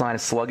 It's a sign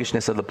of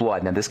sluggishness of the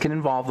blood. Now, this can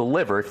involve the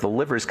liver. If the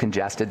liver is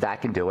congested,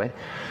 that can do it.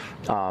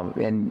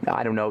 And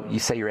I don't know, you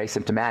say you're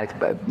asymptomatic,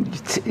 but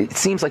it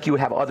seems like you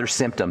would have other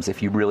symptoms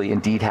if you really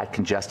indeed had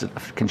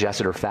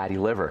congested or fatty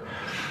liver.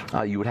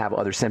 You would have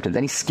other symptoms.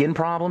 Any skin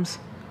problems?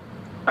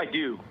 I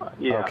do.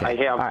 Yeah, okay. I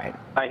have. All right.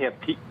 I have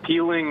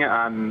peeling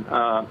on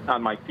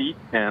my feet,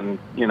 and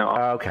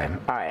Okay. All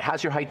right.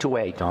 How's your height to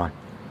weight, Don?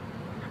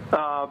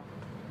 I'm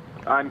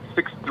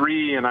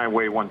 6'3" and I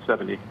weigh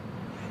 170.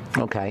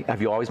 Okay.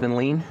 Have you always been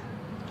lean?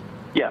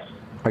 Yes.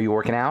 Are you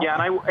working out?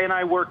 Yeah, and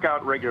I work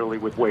out regularly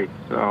with weights.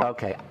 So.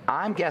 Okay.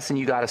 I'm guessing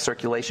you got a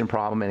circulation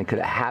problem, and it could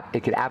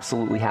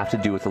absolutely have to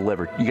do with the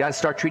liver. You got to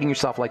start treating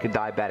yourself like a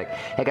diabetic.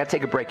 Hey, I got to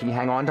take a break. Can you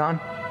hang on, Don?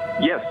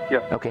 Yes.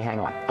 Okay, hang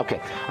on.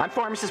 Okay. I'm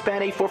Pharmacist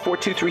Ben.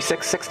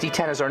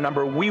 844-236-6010 is our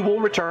number. We will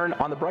return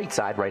on the bright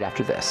side right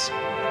after this.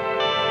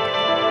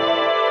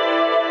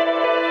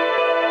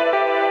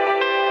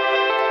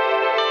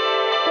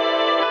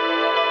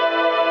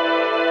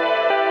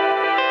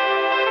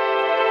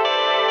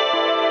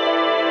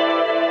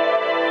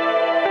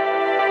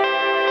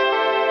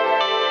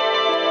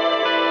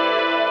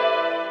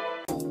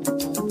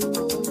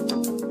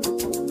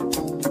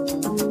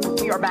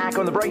 Back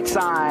on the bright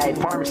side,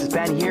 Pharmacist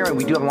Ben here, and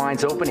we do have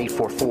lines open.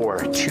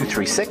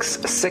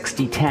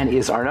 844-236-6010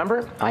 is our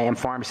number. I am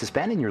Pharmacist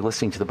Ben, and you're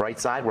listening to the bright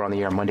side. We're on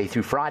the air Monday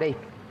through Friday,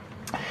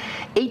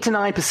 8 to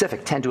 9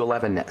 Pacific, 10 to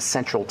 11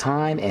 Central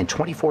Time, and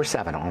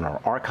 24/7 on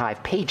our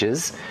archive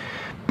pages,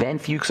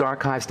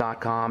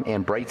 benfuchsarchives.com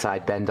and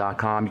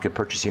brightsideben.com. You can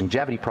purchase your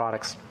longevity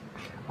products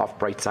off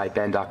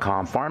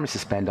brightsideben.com,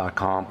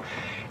 pharmacistben.com,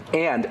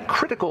 and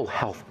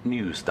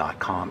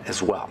criticalhealthnews.com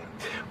as well.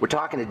 We're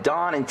talking to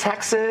Don in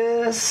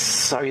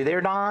Texas. Are you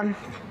there, Don?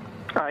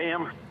 I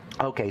am.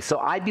 Okay, so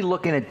I'd be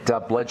looking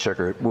at blood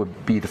sugar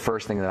would be the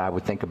first thing that I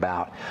would think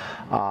about,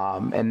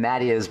 and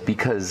that is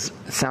because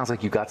it sounds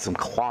like you've got some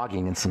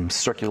clogging and some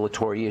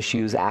circulatory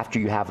issues after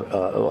you have,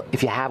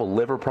 if you have a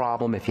liver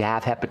problem, if you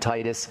have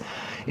hepatitis,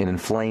 an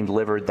inflamed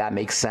liver, that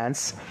makes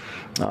sense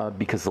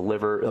because the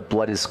liver,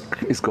 blood is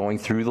going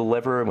through the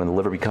liver. When the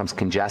liver becomes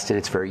congested,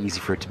 it's very easy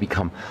for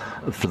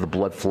the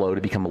blood flow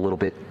to become a little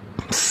bit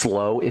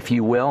slow, if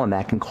you will, and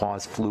that can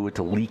cause fluid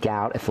to leak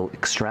out at the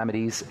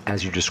extremities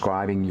as you're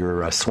describing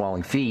your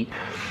swelling feet.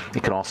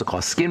 It can also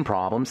cause skin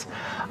problems.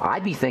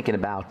 As be thinking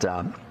about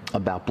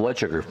blood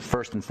sugar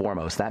first and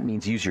foremost. That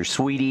means use your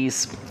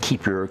sweeties,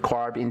 keep your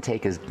carb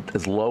intake as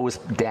low as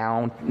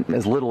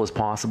little as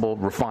possible.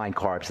 Refined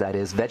carbs, that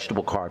is.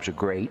 Vegetable carbs are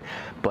great,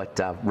 but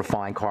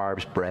refined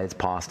carbs, breads,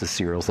 pasta,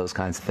 cereals, those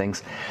kinds of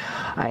things.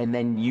 And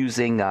then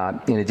using,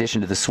 in addition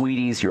to the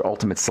sweeties, your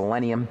ultimate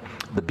selenium,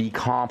 the B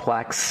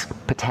complex,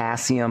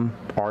 potassium,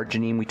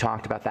 arginine, we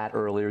talked about that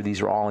earlier.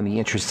 These are all in the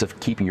interests of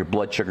keeping your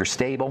blood sugar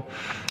stable.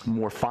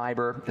 More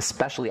fiber,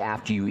 especially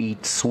after you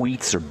eat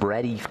sweets or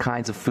bready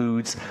kinds of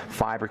foods.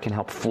 Fiber can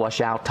help flush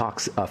out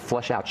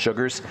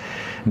sugars,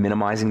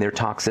 minimizing their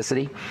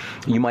toxicity.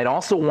 You might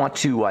also want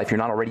to, if you're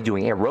not already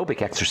doing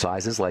aerobic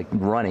exercises like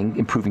running,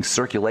 improving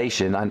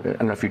circulation. I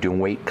don't know if you're doing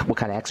what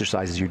kind of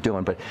exercises you're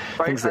doing, but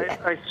I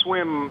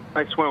swim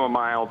a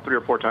mile 3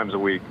 or 4 times a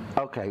week.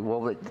 Okay,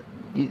 well,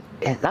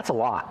 that's a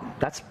lot.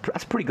 That's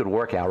pretty good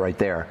workout right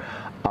there.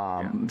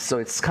 So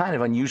it's kind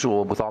of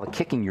unusual with all the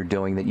kicking you're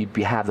doing that you'd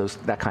have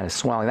that kind of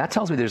swelling. That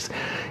tells me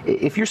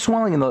if you're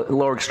swelling in the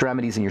lower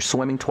extremities and you're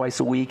swimming twice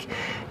a week,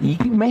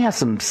 you may have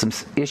some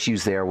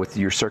issues there with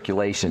your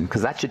circulation,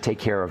 because that should take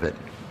care of it.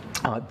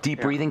 Deep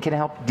breathing can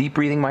help. Deep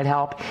breathing might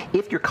help.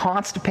 If you're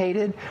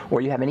constipated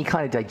or you have any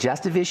kind of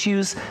digestive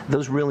issues,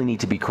 those really need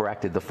to be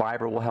corrected. The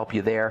fiber will help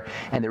you there.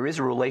 And there is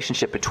a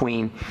relationship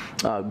between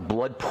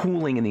blood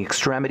pooling in the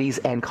extremities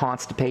and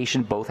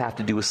constipation. Both have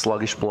to do with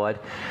sluggish blood.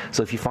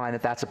 So if you find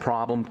that that's a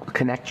problem,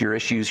 connect your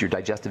issues, your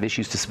digestive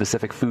issues, to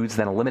specific foods,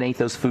 then eliminate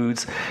those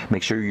foods.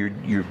 Make sure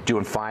you're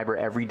doing fiber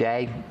every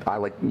day.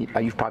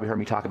 You've probably heard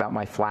me talk about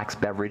my flax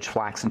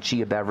and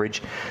chia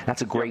beverage.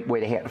 That's a great way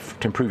to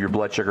improve your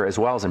blood sugar, as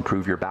well as improve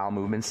your bowel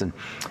movements and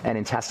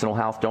intestinal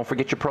health. Don't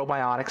forget your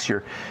probiotics,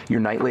 your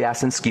nightly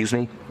essence,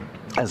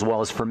 as well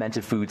as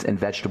fermented foods and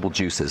vegetable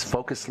juices.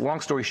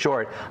 Long story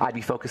short, I'd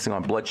be focusing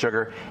on blood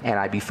sugar, and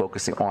I'd be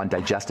focusing on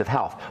digestive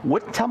health.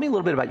 Tell me a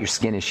little bit about your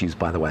skin issues,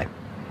 by the way.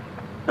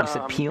 You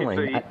said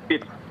peeling.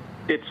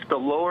 It's the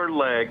lower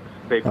legs,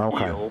 they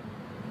peel.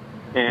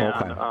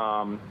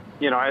 And,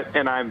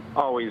 and I'm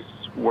always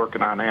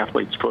working on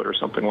athlete's foot or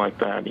something like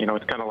that.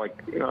 It's kind of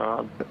like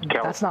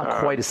that's not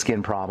quite a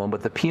skin problem,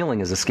 but the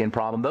peeling is a skin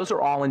problem. Those are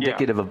all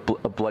indicative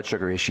of blood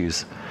sugar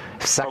issues,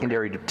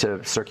 secondary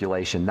to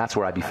circulation. That's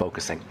where I'd be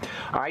focusing.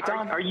 All right,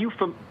 Don. Are you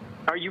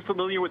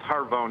familiar with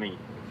Harvoni?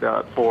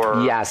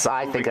 Yes,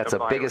 I think that's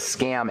the biggest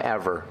scam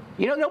ever.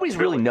 Nobody's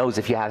really knows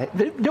if you have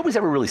it. Nobody's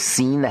ever really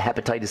seen the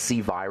hepatitis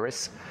C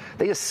virus.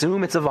 They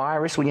assume it's a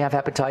virus when you have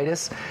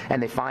hepatitis,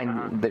 and they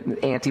find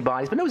the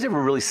antibodies, but nobody's ever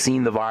really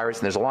seen the virus,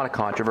 and there's a lot of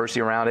controversy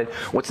around it.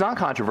 What's not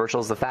controversial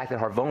is the fact that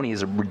Harvoni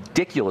is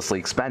ridiculously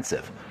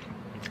expensive.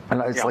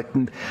 And it's like,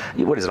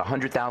 what is it,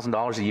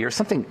 $100,000 a year?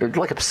 Something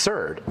like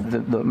absurd,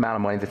 the amount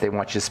of money that they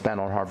want you to spend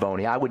on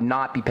Harvoni. I would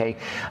not be paying.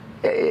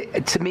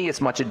 To me,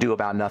 it's much ado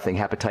about nothing,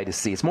 hepatitis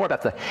C. It's more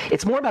about the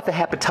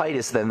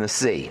hepatitis than the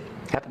C.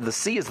 The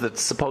C is the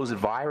supposed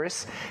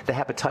virus. The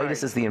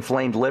hepatitis is the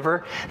inflamed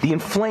liver. The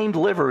inflamed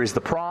liver is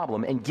the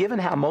problem. And given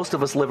how most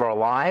of us live our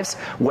lives,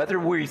 whether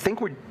we think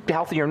we're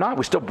healthy or not,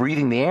 we're still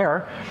breathing the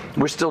air,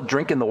 we're still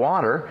drinking the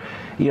water.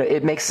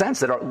 It makes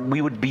sense that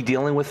we would be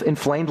dealing with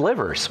inflamed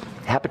livers.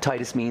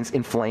 Hepatitis means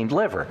inflamed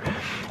liver.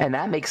 And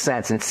that makes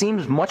sense. And it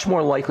seems much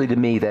more likely to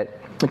me that,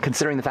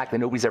 considering the fact that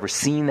nobody's ever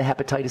seen the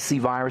hepatitis C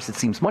virus, it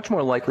seems much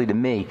more likely to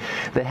me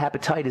that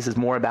hepatitis is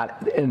more about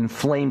an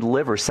inflamed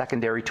liver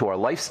secondary to our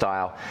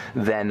lifestyle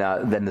than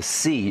the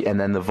C and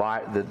then the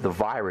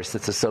virus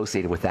that's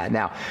associated with that.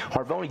 Now,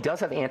 Harvoni does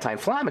have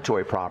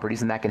anti-inflammatory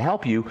properties, and that can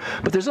help you,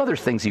 but there's other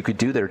things you could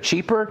do that are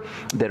cheaper,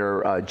 that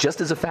are just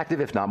as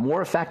effective, if not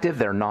more effective,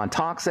 that are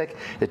non-toxic,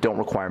 that don't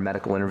require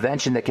medical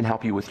intervention, that can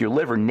help you with your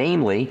liver,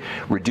 namely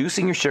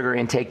reducing your sugar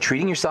intake,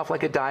 treating yourself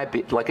like a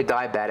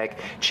diabetic,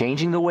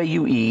 changing the way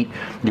you eat.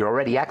 You're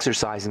already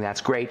exercising,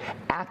 that's great.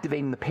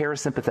 Activating the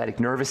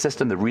parasympathetic nervous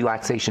system, the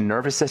relaxation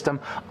nervous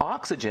system.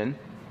 Oxygen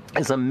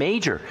is a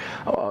major,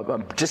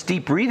 just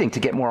deep breathing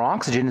to get more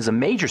oxygen is a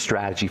major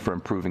strategy for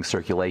improving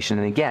circulation.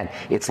 And again,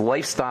 it's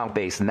lifestyle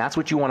based, and that's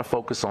what you want to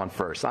focus on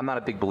first. I'm not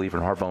a big believer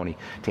in Harvoni,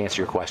 to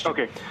answer your question.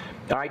 Okay.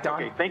 All right,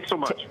 Don? Okay, thanks so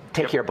much.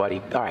 Take care,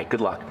 buddy. All right,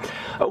 good luck.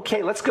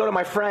 Okay, let's go to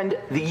my friend,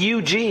 the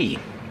UG,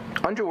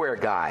 underwear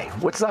guy.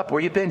 What's up?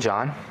 Where you been,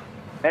 John?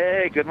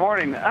 Hey, good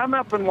morning. I'm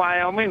up in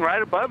Wyoming,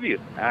 right above you,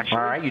 actually.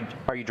 All right.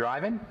 Are you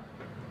driving?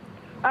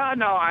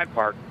 No, I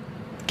parked.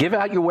 Give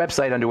out your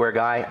website, underwear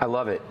guy. I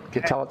love it.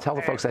 Tell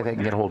the folks that they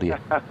can get a hold of you.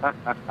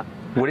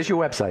 What is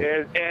your website?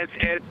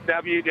 It's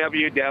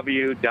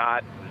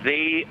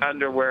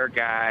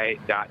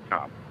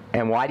www.theunderwearguy.com.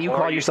 And why do you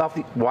call yourself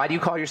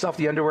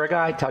the underwear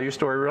guy? Tell your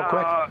story real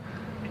quick.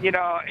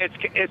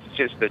 It's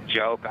just a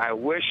joke. I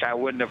wish I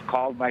wouldn't have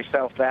called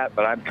myself that,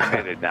 but I'm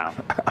committed now.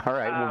 All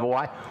right.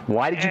 Well,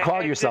 why did you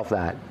call yourself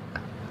that?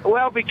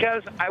 Well,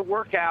 because I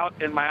work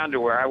out in my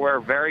underwear. I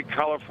wear very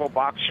colorful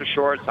boxer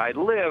shorts. I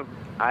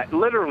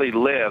literally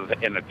live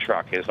in a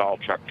truck, as all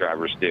truck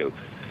drivers do.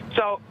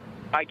 So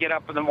I get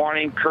up in the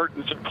morning,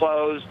 curtains are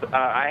closed.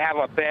 I have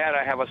a bed.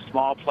 I have a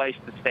small place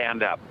to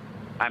stand up.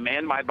 I'm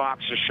in my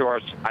boxer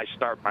shorts. I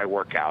start my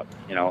workout.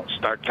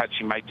 Start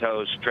touching my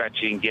toes,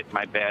 stretching, get in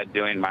my bed,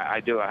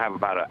 I have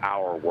about an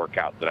hour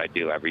workout that I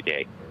do every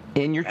day.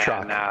 In your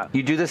truck?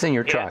 You do this in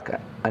your truck,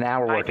 an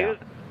hour workout?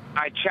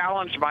 I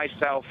challenged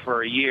myself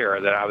for a year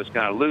that I was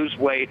going to lose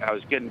weight. I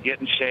was going to get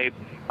in shape.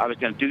 I was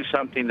going to do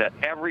something that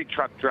every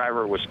truck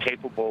driver was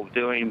capable of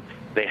doing.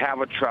 They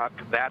have a truck.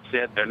 That's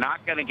it. They're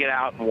not going to get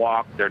out and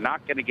walk. They're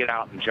not going to get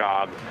out and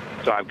jog.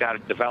 So I've got to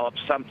develop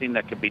something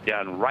that can be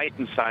done right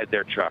inside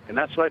their truck. And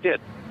that's what I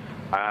did.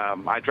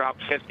 I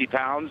dropped 50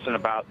 pounds in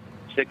about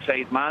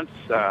 6-8 months.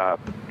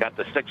 Got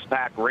the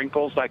six-pack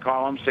wrinkles, I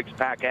call them,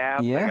 six-pack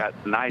abs. Yeah.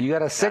 You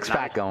got a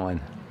six-pack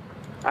going.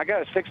 I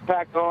got a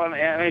six-pack going,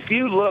 and if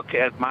you look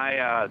at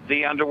my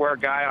The Underwear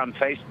Guy on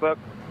Facebook,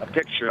 a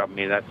picture of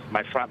me, that's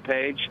my front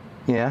page.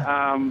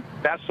 Yeah.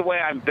 That's the way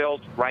I'm built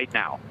right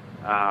now.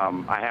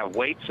 I have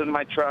weights in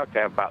my truck. I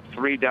have about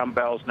 3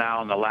 dumbbells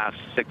now. In the last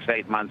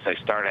 6-8 months, I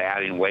started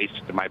adding weights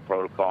to my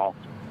protocol.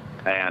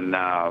 And,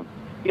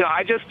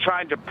 I just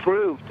tried to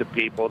prove to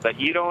people that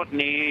you don't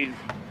need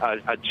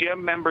a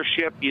gym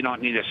membership. You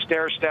don't need a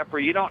stair stepper.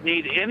 You don't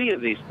need any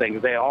of these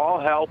things. They all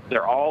help.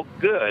 They're all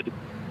good.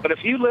 But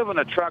if you live in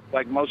a truck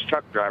like most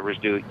truck drivers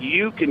do,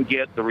 you can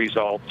get the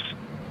results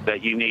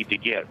that you need to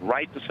get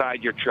right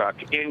beside your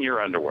truck in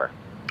your underwear.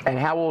 And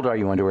how old are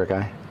you, underwear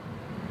guy?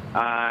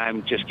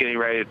 I'm just getting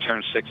ready to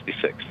turn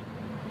 66.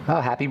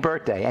 Oh, happy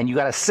birthday. And you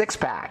got a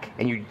 6-pack.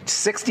 And you're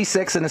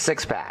 66 in a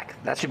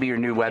 6-pack. That should be your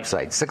new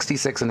website,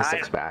 66 in a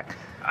 6-pack.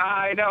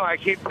 I know. I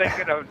keep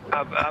thinking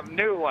of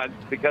new ones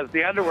because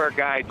the underwear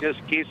guy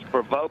just keeps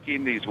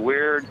provoking these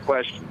weird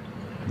questions.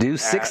 Do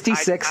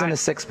 66 in a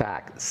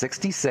 6-pack.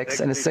 66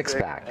 in a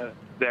 6-pack.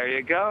 There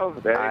you go.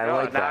 There you go.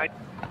 Like that.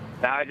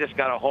 Now I just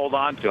got to hold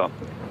on to them.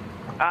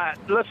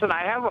 Listen,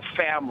 I have a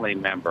family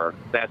member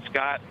that's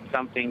got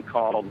something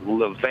called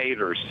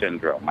levator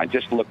syndrome. I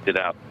just looked it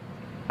up.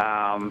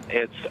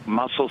 It's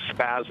muscle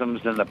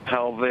spasms in the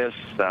pelvis.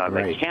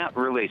 They can't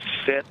really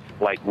sit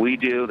like we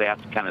do. They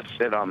have to kind of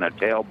sit on their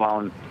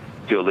tailbone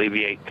to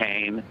alleviate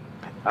pain.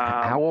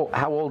 How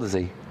old is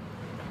he?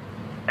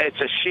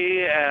 It's a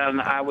she, and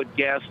I would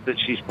guess that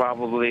she's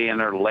probably in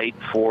her late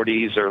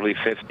 40s, early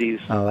 50s.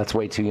 Oh, that's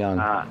way too young.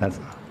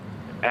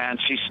 And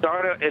it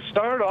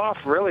started off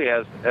really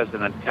as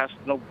an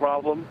intestinal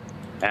problem,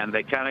 and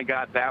they kind of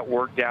got that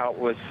worked out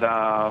with,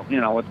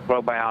 with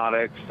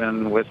probiotics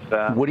and with.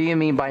 What do you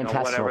mean by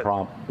intestinal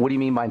problem? What do you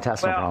mean by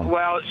intestinal problem?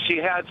 Well, she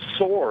had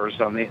sores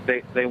on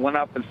they went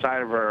up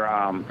inside of her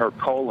her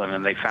colon,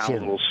 and they found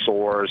little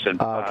sores and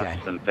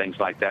pus and things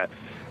like that.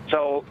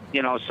 So,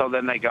 so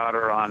then they got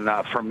her on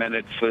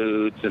fermented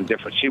foods and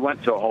different. She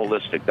went to a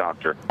holistic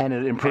doctor. And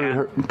it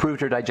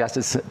improved her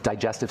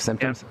digestive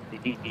symptoms?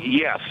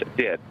 Yes, it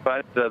did.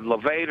 But the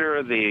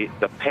levator,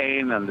 the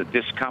pain and the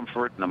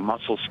discomfort and the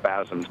muscle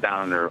spasms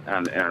down in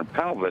her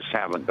pelvis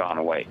haven't gone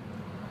away.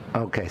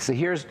 Okay, so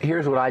here's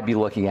what I'd be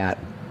looking at.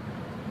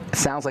 It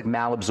sounds like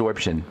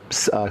malabsorption.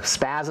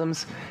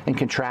 Spasms and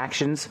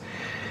contractions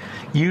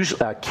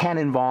usually can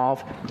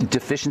involve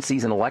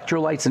deficiencies in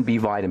electrolytes and B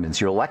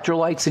vitamins. Your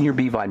electrolytes and your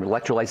B vitamin.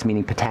 Electrolytes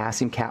meaning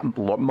potassium,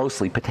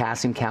 mostly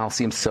potassium,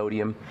 calcium,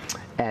 sodium,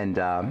 and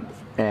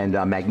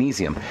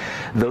magnesium.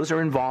 Those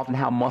are involved in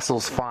how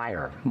muscles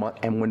fire.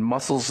 And when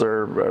muscles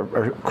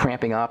are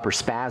cramping up or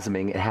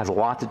spasming,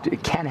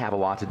 it can have a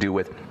lot to do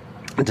with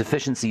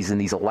deficiencies in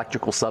these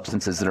electrical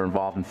substances that are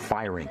involved in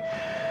firing.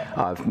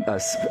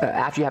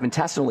 After you have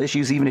intestinal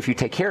issues, even if you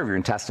take care of your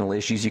intestinal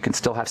issues, you can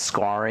still have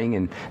scarring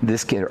and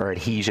or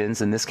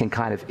adhesions, and this can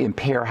kind of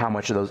impair how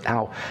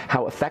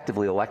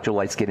effectively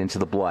electrolytes get into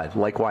the blood.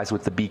 Likewise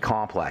with the B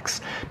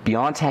complex.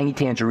 Beyond Tangy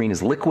Tangerine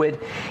is liquid.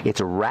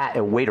 It's a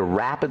way to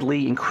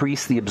rapidly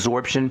increase the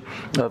absorption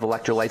of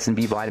electrolytes and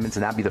B vitamins,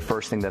 and that'd be the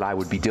first thing that I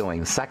would be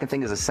doing. The second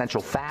thing is essential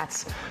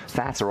fats.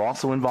 Fats are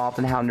also involved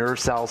in how nerve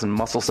cells and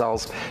muscle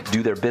cells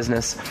do their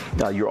business.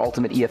 Your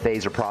ultimate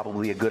EFAs are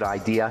probably a good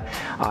idea.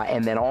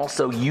 And then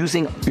also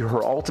using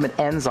her ultimate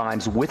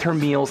enzymes with her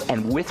meals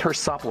and with her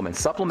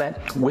supplements. Supplement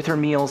with her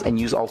meals and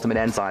use ultimate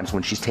enzymes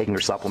when she's taking her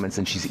supplements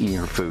and she's eating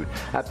her food.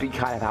 That'd be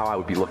kind of how I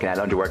would be looking at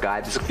Underwear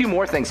Guy. There's a few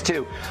more things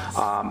too,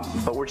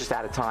 but we're just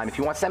out of time. If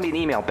you want, send me an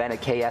email,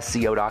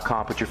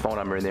 ben@ksco.com. Put your phone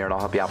number in there and I'll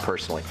help you out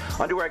personally.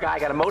 Underwear Guy,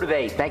 got to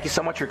motivate. Thank you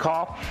so much for your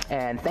call.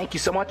 And thank you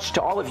so much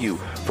to all of you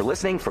for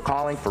listening, for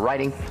calling, for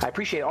writing. I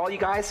appreciate all you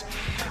guys.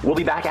 We'll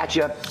be back at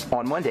you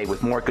on Monday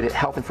with more good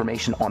health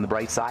information on the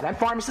bright side. I'm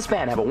Pharmacist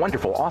Ben. Have a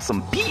wonderful,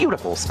 awesome,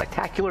 beautiful,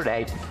 spectacular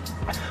day.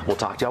 We'll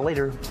talk to y'all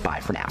later.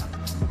 Bye for now.